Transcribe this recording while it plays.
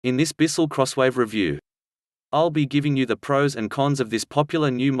In this Bissell Crosswave review, I'll be giving you the pros and cons of this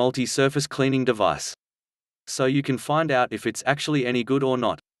popular new multi-surface cleaning device, so you can find out if it's actually any good or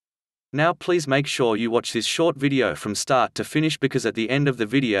not. Now please make sure you watch this short video from start to finish, because at the end of the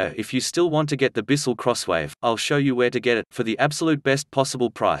video, if you still want to get the Bissell Crosswave, I'll show you where to get it, for the absolute best possible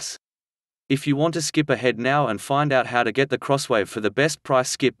price. If you want to skip ahead now and find out how to get the Crosswave for the best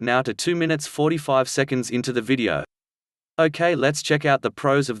price, skip now to 2 minutes 45 seconds into the video. Okay, let's check out the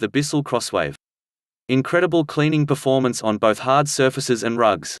pros of the Bissell Crosswave. Incredible cleaning performance on both hard surfaces and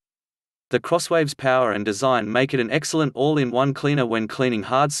rugs. The Crosswave's power and design make it an excellent all-in-one cleaner when cleaning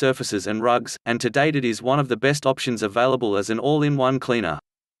hard surfaces and rugs, and to date it is one of the best options available as an all-in-one cleaner.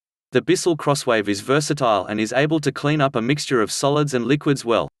 The Bissell Crosswave is versatile and is able to clean up a mixture of solids and liquids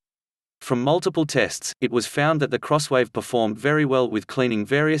well. From multiple tests, it was found that the Crosswave performed very well with cleaning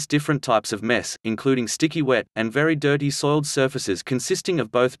various different types of mess, including sticky wet, and very dirty soiled surfaces consisting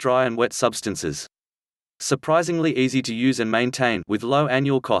of both dry and wet substances. Surprisingly easy to use and maintain, with low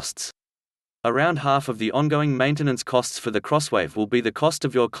annual costs. Around half of the ongoing maintenance costs for the Crosswave will be the cost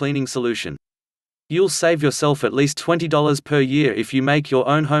of your cleaning solution. You'll save yourself at least $20 per year if you make your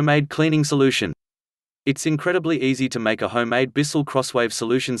own homemade cleaning solution. It's incredibly easy to make a homemade Bissell Crosswave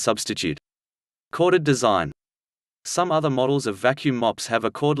solution substitute. Corded design. Some other models of vacuum mops have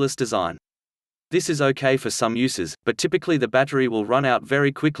a cordless design. This is okay for some uses, but typically the battery will run out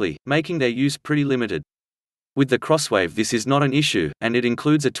very quickly, making their use pretty limited. With the Crosswave this is not an issue, and it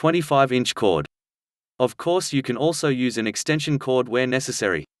includes a 25-inch cord. Of course you can also use an extension cord where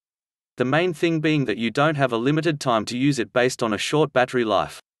necessary. The main thing being that you don't have a limited time to use it based on a short battery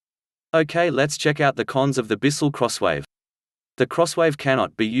life. Okay, let's check out the cons of the Bissell Crosswave. The Crosswave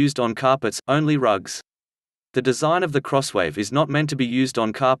cannot be used on carpets, only rugs. The design of the Crosswave is not meant to be used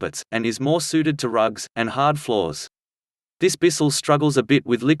on carpets, and is more suited to rugs and hard floors. This Bissell struggles a bit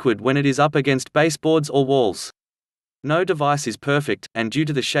with liquid when it is up against baseboards or walls. No device is perfect, and due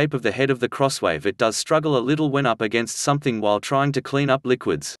to the shape of the head of the Crosswave it does struggle a little when up against something while trying to clean up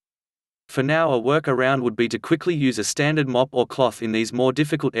liquids. For now, a workaround would be to quickly use a standard mop or cloth in these more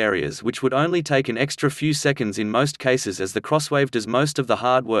difficult areas, which would only take an extra few seconds in most cases, as the Crosswave does most of the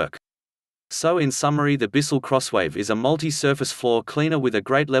hard work. So in summary, the Bissell Crosswave is a multi-surface floor cleaner with a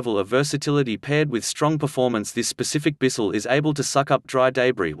great level of versatility paired with strong performance. This specific Bissell is able to suck up dry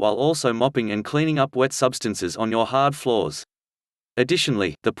debris while also mopping and cleaning up wet substances on your hard floors.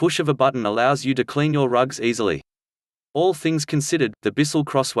 Additionally, the push of a button allows you to clean your rugs easily. All things considered, the Bissell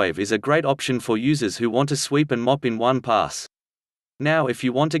Crosswave is a great option for users who want to sweep and mop in one pass. Now if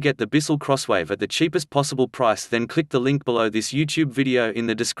you want to get the Bissell Crosswave at the cheapest possible price, then click the link below this YouTube video in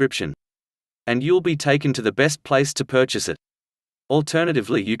the description, and you'll be taken to the best place to purchase it.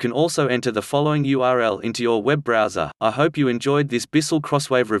 Alternatively, you can also enter the following URL into your web browser. I hope you enjoyed this Bissell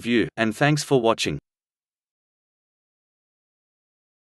Crosswave review, and thanks for watching.